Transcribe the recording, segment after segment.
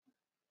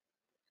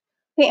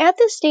Okay, at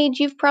this stage,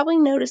 you've probably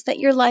noticed that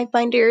your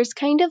LiveBinder is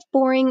kind of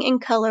boring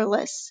and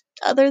colorless,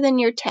 other than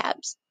your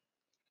tabs.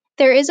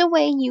 There is a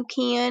way you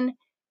can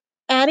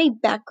add a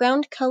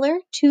background color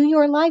to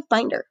your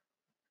LiveBinder.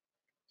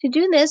 To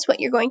do this, what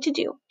you're going to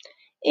do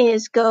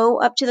is go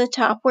up to the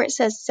top where it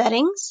says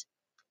Settings.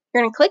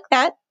 You're going to click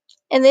that,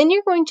 and then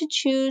you're going to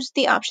choose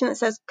the option that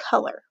says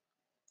Color.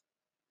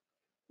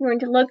 You're going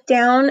to look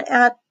down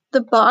at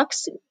the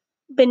box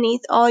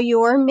beneath all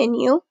your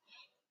menu,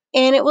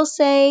 and it will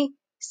say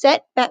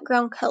Set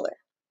Background Color.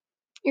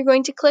 You're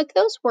going to click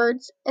those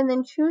words and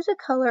then choose a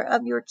color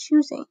of your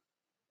choosing,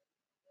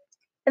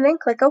 and then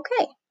click OK.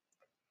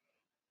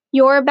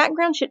 Your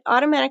background should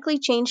automatically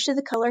change to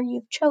the color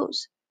you've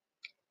chose.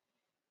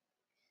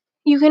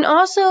 You can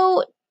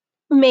also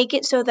make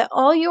it so that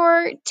all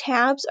your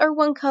tabs are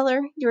one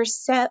color, your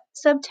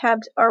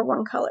sub-tabs are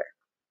one color.